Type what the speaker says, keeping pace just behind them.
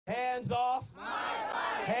Hands off.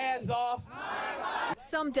 Hands off.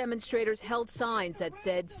 Some demonstrators held signs that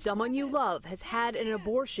said, "Someone you love has had an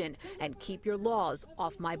abortion and keep your laws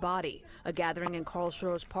off my body." A gathering in Carl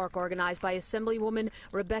Schurz Park organized by Assemblywoman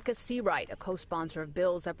Rebecca Seawright, a co-sponsor of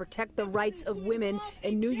bills that protect the rights of women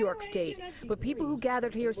in New York State. But people who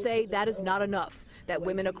gathered here say that is not enough, that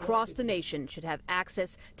women across the nation should have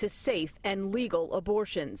access to safe and legal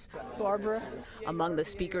abortions. Barbara. Among the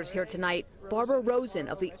speakers here tonight, Barbara Rosen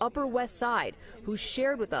of the Upper West Side, who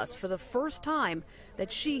shared with us for the first time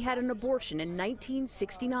that she had an abortion in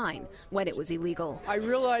 1969 when it was illegal. I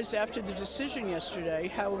realized after the decision yesterday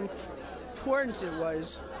how important it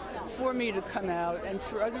was for me to come out and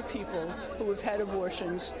for other people who have had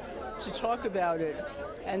abortions to talk about it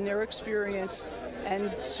and their experience,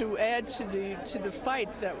 and to add to the fight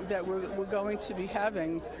that we're going to be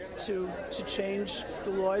having to change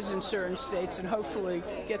the laws in certain states and hopefully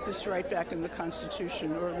get this right back in the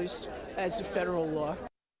Constitution, or at least as a federal law.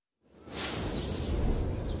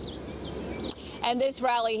 And this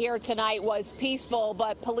rally here tonight was peaceful,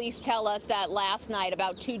 but police tell us that last night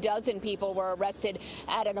about 24 people were arrested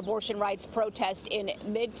at an abortion rights protest in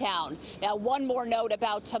Midtown. Now, one more note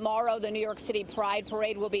about tomorrow. The New York City Pride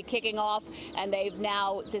Parade will be kicking off, and they've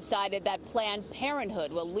now decided that Planned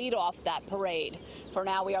Parenthood will lead off that parade. For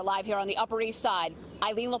now, we are live here on the Upper East Side.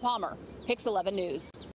 Eileen LaPalmer, Pix 11 News.